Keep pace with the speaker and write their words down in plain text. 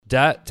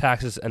debt,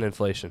 taxes, and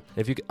inflation.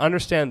 If you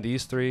understand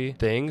these three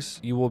things,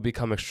 you will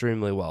become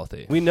extremely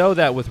wealthy. We know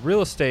that with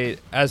real estate,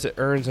 as it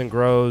earns and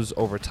grows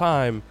over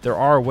time, there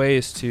are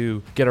ways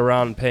to get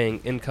around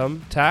paying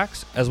income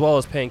tax as well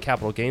as paying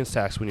capital gains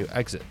tax when you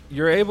exit.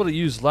 You're able to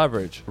use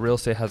leverage. Real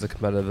estate has a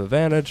competitive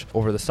advantage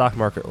over the stock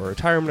market or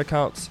retirement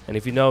accounts. And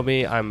if you know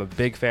me, I'm a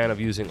big fan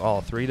of using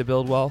all three to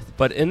build wealth.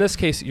 But in this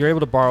case, you're able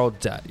to borrow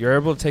debt. You're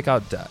able to take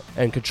out debt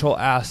and control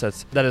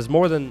assets that is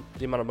more than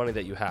the amount of money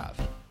that you have.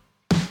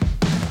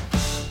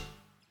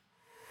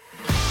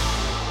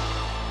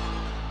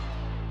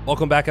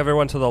 Welcome back,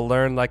 everyone, to the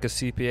Learn Like a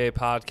CPA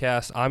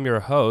podcast. I'm your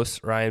host,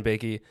 Ryan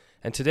Bakey,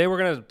 and today we're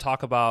going to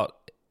talk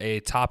about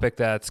a topic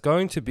that's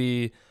going to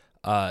be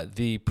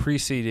the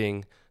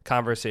preceding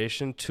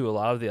conversation to a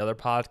lot of the other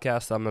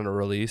podcasts I'm going to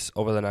release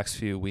over the next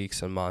few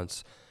weeks and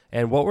months.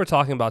 And what we're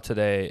talking about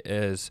today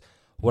is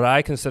what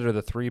I consider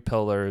the three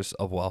pillars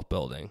of wealth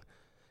building.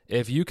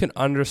 If you can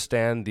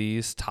understand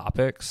these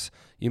topics,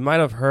 you might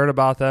have heard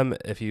about them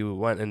if you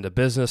went into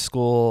business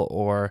school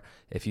or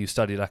if you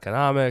studied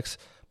economics.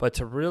 But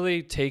to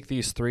really take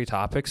these three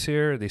topics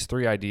here, these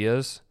three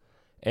ideas,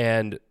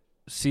 and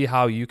see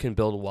how you can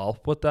build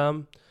wealth with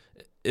them,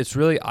 it's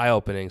really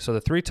eye-opening. So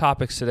the three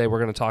topics today, we're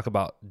going to talk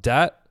about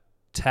debt,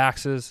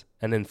 taxes,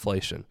 and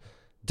inflation.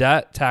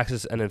 Debt,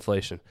 taxes, and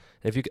inflation.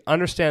 And if you can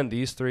understand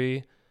these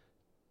three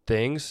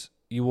things,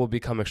 you will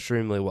become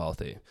extremely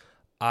wealthy.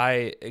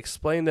 I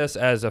explain this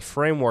as a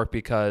framework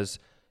because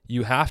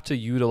you have to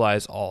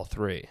utilize all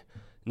three.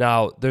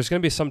 Now, there's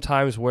going to be some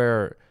times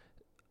where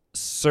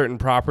certain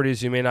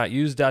properties you may not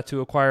use debt to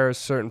acquire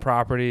certain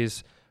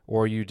properties,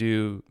 or maybe you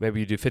do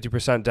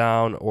 50%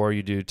 down, or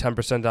you do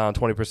 10% down,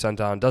 20%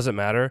 down, doesn't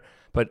matter.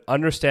 But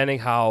understanding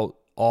how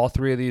all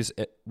three of these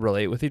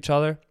relate with each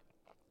other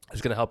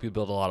is going to help you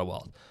build a lot of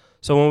wealth.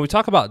 So when we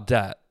talk about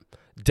debt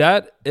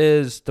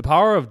is the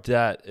power of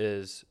debt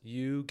is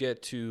you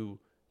get to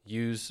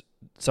use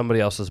somebody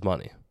else's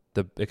money.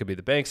 It could be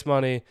the bank's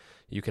money.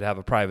 You could have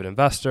a private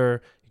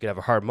investor. You could have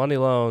a hard money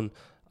loan,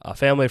 a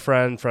family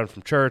friend from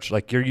church.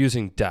 Like, you're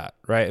using debt,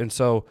 right? And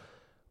so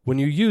when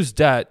you use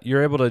debt,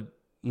 you're able to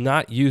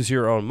not use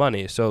your own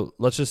money. So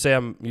let's just say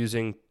I'm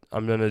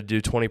going to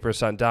do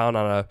 20% down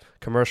on a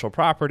commercial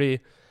property,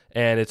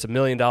 and it's $1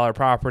 million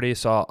property.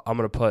 So I'm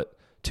going to put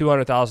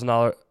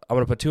 $200,000. I'm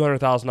going to put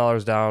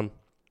 $200,000 down,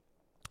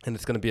 and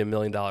it's going to be $1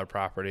 million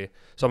property.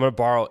 So I'm going to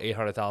borrow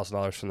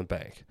 $800,000 from the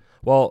bank.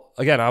 Well,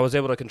 again, I was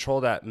able to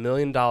control that $1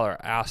 million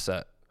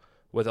asset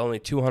with only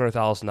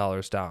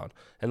 $200,000 down.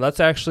 And let's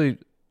actually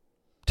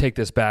take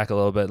this back a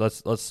little bit.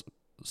 Let's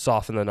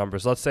soften the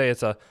numbers. Let's say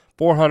it's a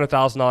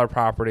 $400,000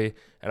 property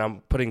and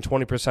I'm putting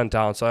 20%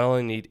 down, so I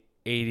only need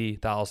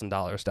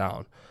 $80,000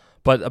 down.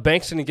 But a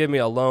bank's going to give me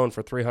a loan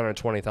for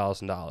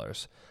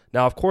 $320,000.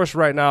 Now, of course,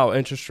 right now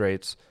interest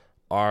rates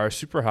are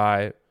super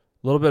high, a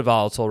little bit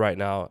volatile right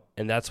now,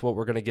 and that's what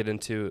we're going to get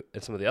into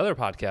in some of the other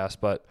podcasts.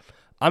 But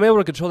I'm able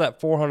to control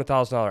that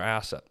 $400,000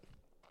 asset.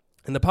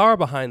 And the power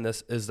behind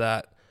this is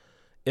that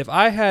if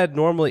I had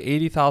normally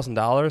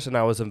 $80,000 and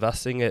I was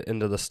investing it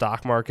into the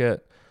stock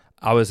market,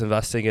 I was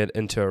investing it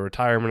into a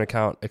retirement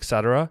account,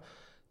 etc.,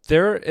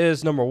 there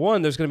is, number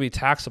one, there's going to be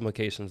tax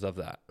implications of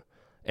that.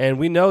 And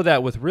we know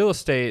that with real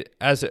estate,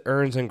 as it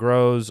earns and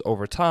grows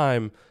over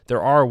time,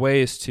 there are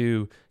ways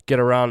to get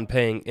around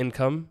paying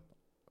income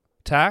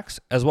tax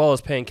as well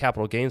as paying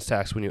capital gains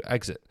tax when you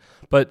exit.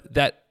 But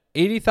that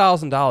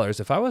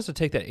 $80,000, if I was to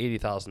take that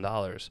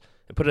 $80,000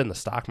 and put it in the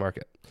stock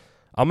market,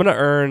 I'm going to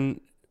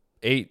earn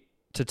 8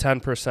 to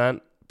 10%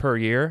 per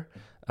year,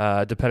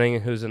 depending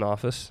on who's in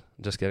office.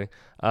 Just kidding.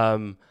 But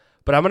I'm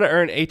going to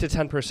earn 8 to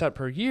 10%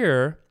 per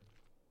year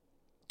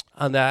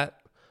on that,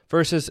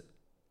 versus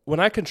when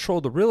I control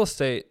the real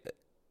estate,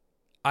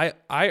 I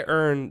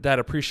earn that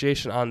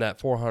appreciation on that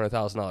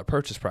 $400,000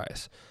 purchase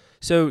price.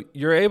 So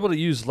you're able to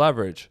use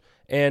leverage.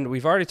 And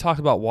we've already talked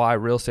about why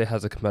real estate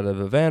has a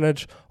competitive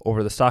advantage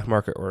over the stock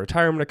market or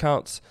retirement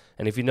accounts.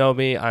 And if you know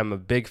me, I'm a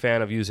big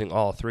fan of using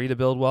all three to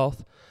build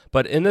wealth.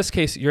 But in this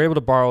case, you're able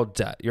to borrow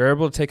debt. You're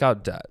able to take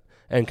out debt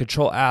and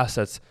control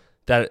assets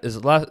that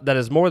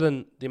is more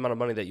than the amount of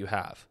money that you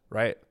have,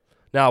 right?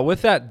 Now,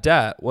 with that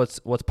debt, what's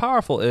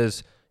powerful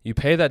is you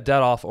pay that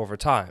debt off over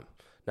time.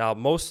 Now,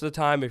 most of the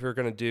time, if you're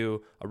going to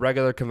do a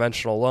regular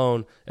conventional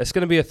loan, it's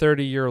going to be a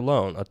 30-year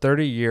loan, a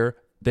 30-year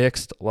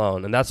fixed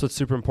loan. And that's what's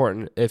super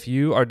important. If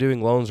you are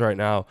doing loans right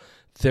now,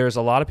 there's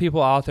a lot of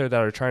people out there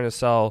that are trying to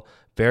sell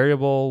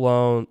variable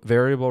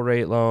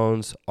rate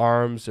loans,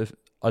 ARMs,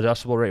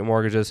 adjustable rate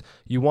mortgages.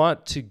 You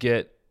want to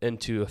get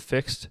into a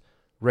fixed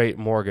rate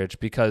mortgage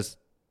because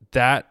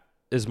that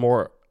is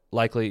more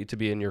likely to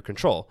be in your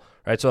control,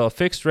 right? So a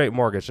fixed rate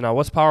mortgage. Now,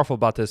 what's powerful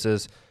about this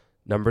is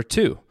number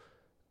two,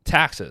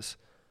 taxes.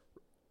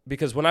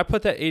 Because when I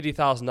put that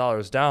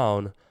 $80,000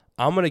 down,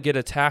 I'm going to get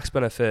a tax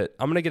benefit.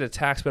 I'm going to get a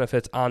tax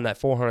benefit on that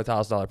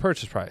 $400,000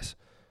 purchase price.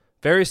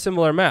 Very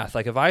similar math.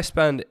 Like if I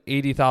spend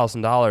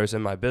 $80,000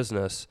 in my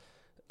business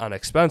on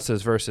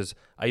expenses versus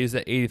I use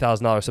that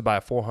 $80,000 to buy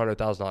a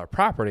 $400,000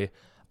 property,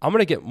 I'm going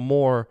to get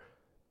more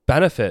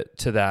benefit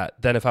to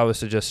that than if I was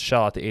to just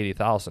shell out the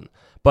 $80,000.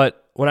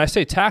 But when I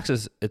say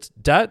taxes, it's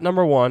debt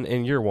number one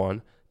in year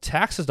one,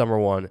 taxes number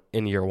one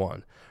in year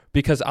one,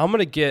 because I'm going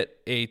to get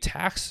a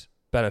tax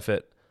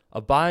benefit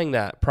of buying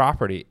that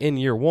property in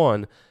year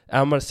one, and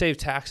I'm going to save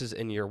taxes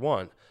in year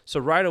one. So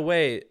right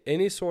away,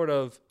 any sort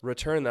of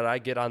return that I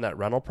get on that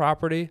rental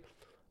property,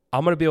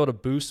 I'm going to be able to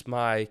boost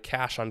my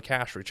cash on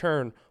cash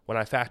return when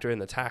I factor in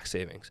the tax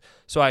savings.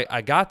 So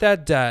I got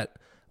that debt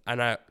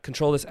and I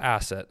control this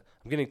asset.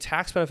 I'm getting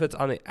tax benefits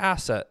on the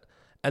asset,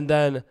 and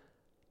then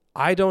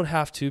I don't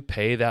have to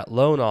pay that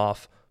loan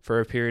off for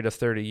a period of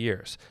 30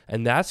 years.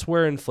 And that's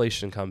where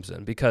inflation comes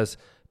in, because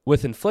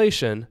with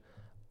inflation,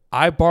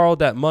 I borrowed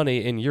that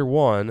money in year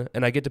one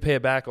and I get to pay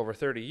it back over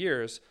 30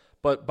 years.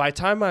 But by the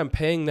time I'm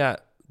paying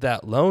that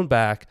loan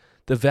back,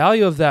 the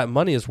value of that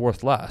money is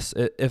worth less.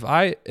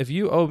 If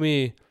you owe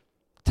me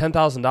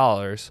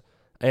 $10,000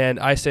 and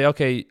I say,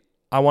 okay,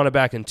 I want it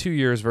back in 2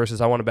 years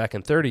versus I want it back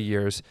in 30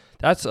 years,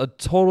 that's a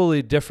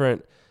totally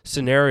different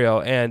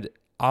scenario. And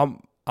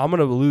I'm going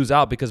to lose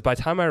out, because by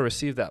the time I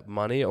receive that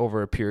money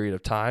over a period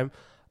of time,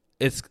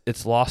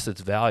 it's lost its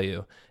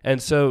value.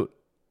 And so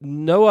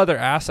no other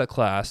asset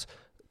class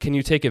can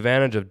you take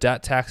advantage of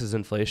debt, taxes,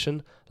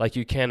 inflation like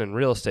you can in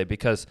real estate,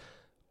 because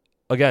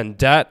again,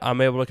 debt, I'm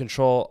able to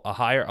control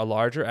a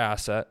larger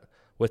asset.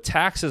 With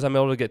taxes, I'm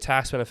able to get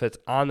tax benefits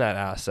on that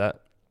asset.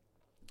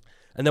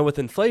 And then with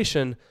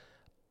inflation,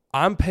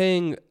 I'm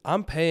paying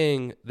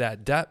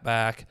that debt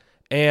back.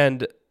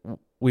 And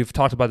we've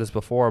talked about this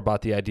before,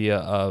 about the idea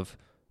of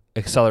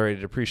accelerated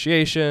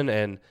depreciation,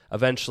 and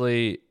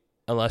eventually,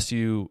 unless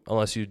you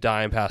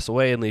die and pass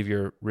away and leave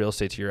your real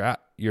estate to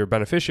your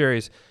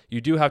beneficiaries, you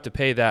do have to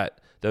pay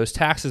those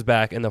taxes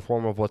back in the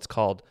form of what's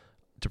called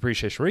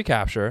depreciation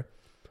recapture.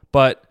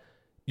 But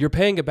you're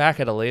paying it back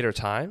at a later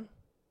time,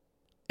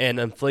 and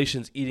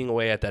inflation's eating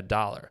away at that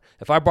dollar.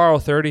 If I borrow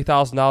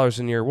 $30,000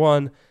 in year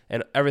one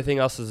and everything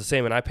else is the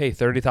same, and I pay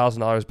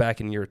 $30,000 back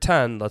in year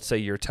 10, let's say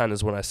year 10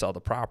 is when I sell the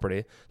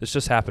property. This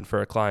just happened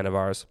for a client of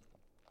ours.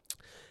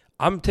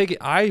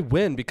 I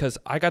win because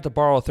I got to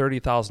borrow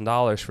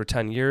 $30,000 for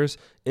 10 years,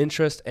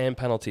 interest and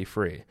penalty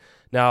free.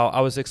 Now, I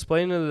was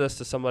explaining this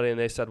to somebody and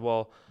they said,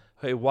 well,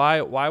 hey,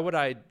 why would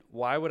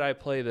I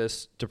play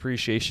this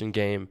depreciation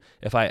game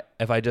if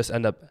I just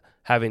end up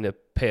having to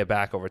pay it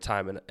back over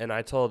time? And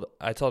I told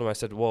him, I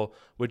said, well,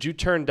 would you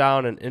turn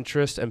down an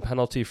interest and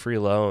penalty free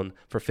loan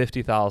for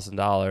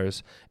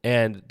 $50,000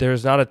 and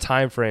there's not a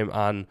time frame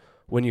on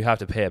when you have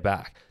to pay it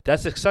back?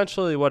 That's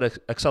essentially what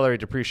accelerated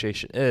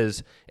depreciation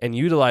is, and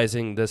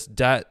utilizing this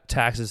debt,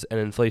 taxes, and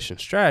inflation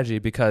strategy,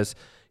 because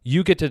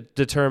you get to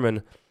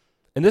determine.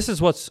 And this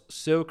is what's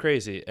so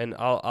crazy, and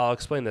I'll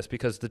explain this,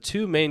 because the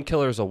two main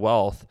killers of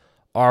wealth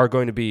are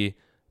going to be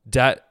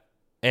debt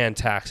and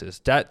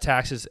taxes.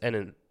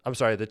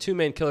 The two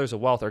main killers of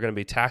wealth are going to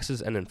be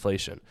taxes and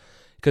inflation.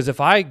 Because if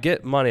I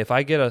get money, if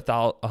I get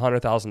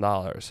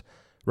 $100,000,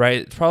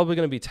 right, it's probably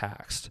going to be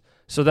taxed.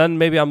 So then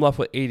maybe I'm left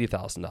with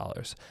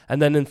 $80,000.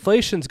 And then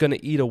inflation's going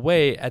to eat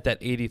away at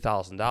that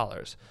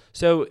 $80,000.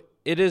 So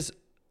it is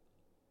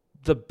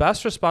the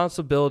best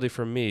responsibility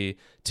for me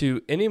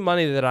to any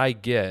money that I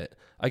get,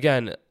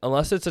 again,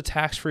 unless it's a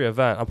tax-free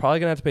event, I'm probably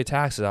going to have to pay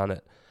taxes on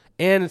it.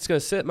 And it's going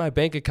to sit in my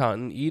bank account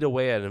and eat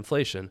away at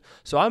inflation.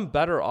 So I'm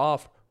better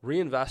off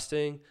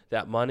reinvesting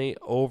that money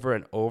over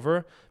and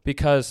over,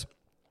 because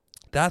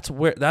that's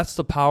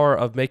the power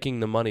of making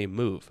the money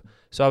move.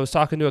 So I was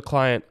talking to a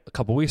client a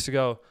couple weeks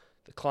ago.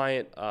 The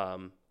client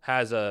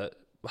has a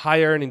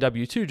high-earning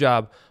W-2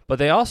 job, but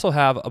they also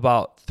have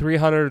about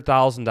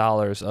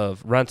 $300,000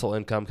 of rental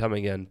income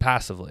coming in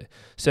passively.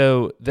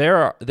 So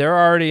they're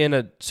already in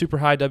a super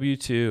high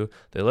W-2.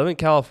 They live in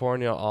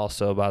California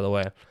also, by the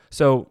way.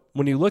 So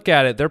when you look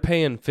at it, they're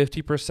paying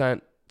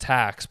 50%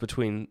 tax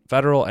between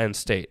federal and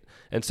state.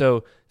 And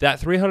so that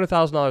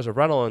 $300,000 of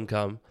rental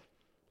income,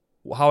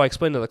 how I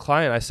explained to the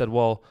client, I said,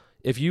 well,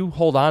 if you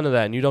hold on to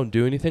that and you don't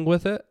do anything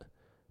with it,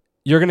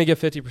 you're going to give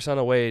 50%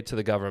 away to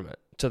the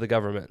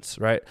governments,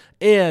 right?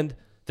 And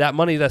that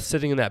money that's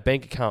sitting in that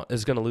bank account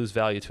is going to lose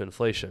value to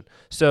inflation.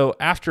 So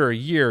after a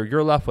year,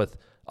 you're left with,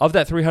 of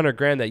that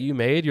 $300,000 that you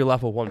made, you're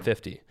left with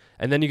 $150,000.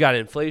 And then you got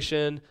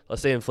inflation.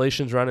 Let's say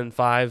inflation's running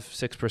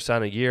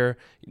 5-6% a year.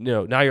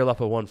 Now you're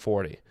left with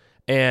 $140,000.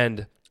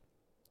 And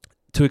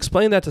to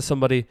explain that to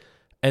somebody,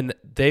 and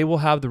they will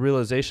have the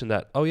realization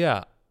that, oh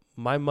yeah,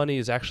 my money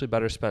is actually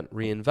better spent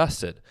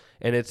reinvested.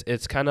 And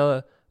it's kind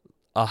of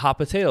a hot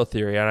potato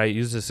theory, and I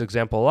use this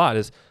example a lot,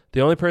 is the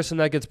only person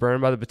that gets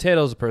burned by the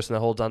potato is the person that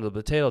holds on to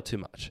the potato too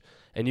much.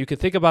 And you can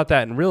think about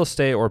that in real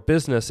estate or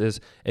business, is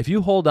if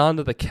you hold on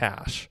to the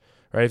cash,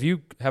 right? If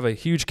you have a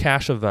huge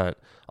cash event,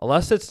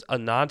 unless it's a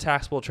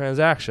non-taxable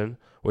transaction,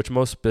 which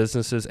most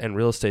businesses and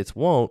real estates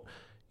won't,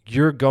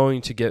 you're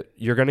going to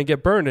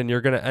get burned, and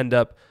you're going to end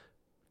up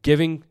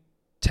giving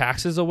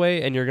taxes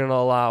away, and you're going to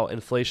allow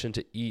inflation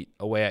to eat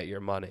away at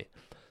your money.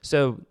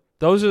 So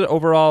those are the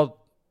overall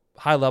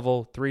high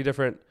level, three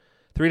different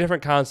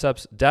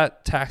concepts: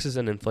 debt, taxes,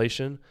 and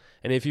inflation.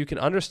 And if you can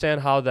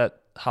understand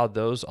how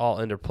those all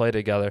interplay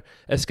together,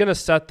 it's going to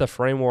set the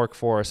framework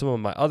for some of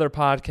my other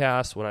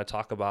podcasts when I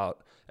talk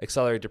about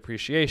accelerated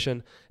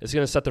depreciation, is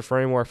going to set the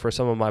framework for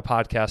some of my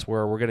podcasts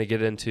where we're going to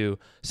get into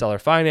seller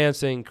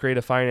financing,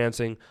 creative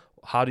financing.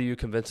 How do you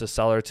convince a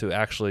seller to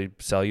actually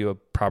sell you a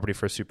property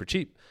for super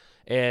cheap?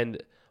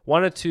 And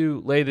wanted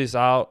to lay these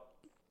out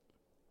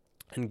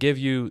and give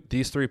you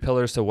these 3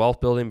 pillars to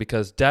wealth building,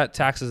 because debt,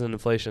 taxes, and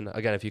inflation,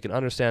 again, if you can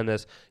understand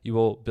this, you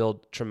will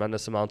build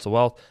tremendous amounts of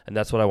wealth, and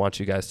that's what I want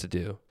you guys to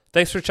do.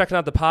 Thanks for checking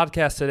out the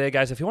podcast today,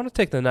 guys. If you want to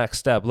take the next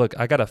step, look,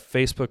 I got a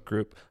Facebook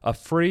group, a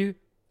free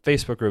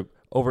Facebook group,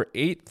 over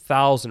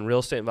 8,000 real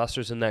estate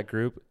investors in that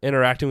group,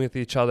 interacting with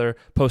each other,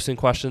 posting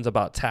questions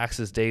about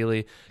taxes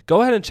daily.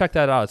 Go ahead and check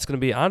that out. It's going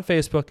to be on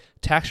Facebook,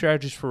 Tax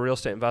Strategies for Real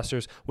Estate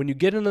Investors. When you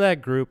get into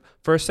that group,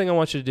 first thing I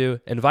want you to do,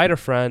 invite a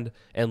friend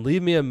and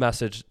leave me a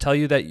message. Tell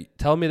me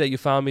that you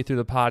found me through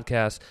the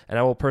podcast, and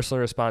I will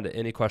personally respond to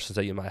any questions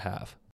that you might have.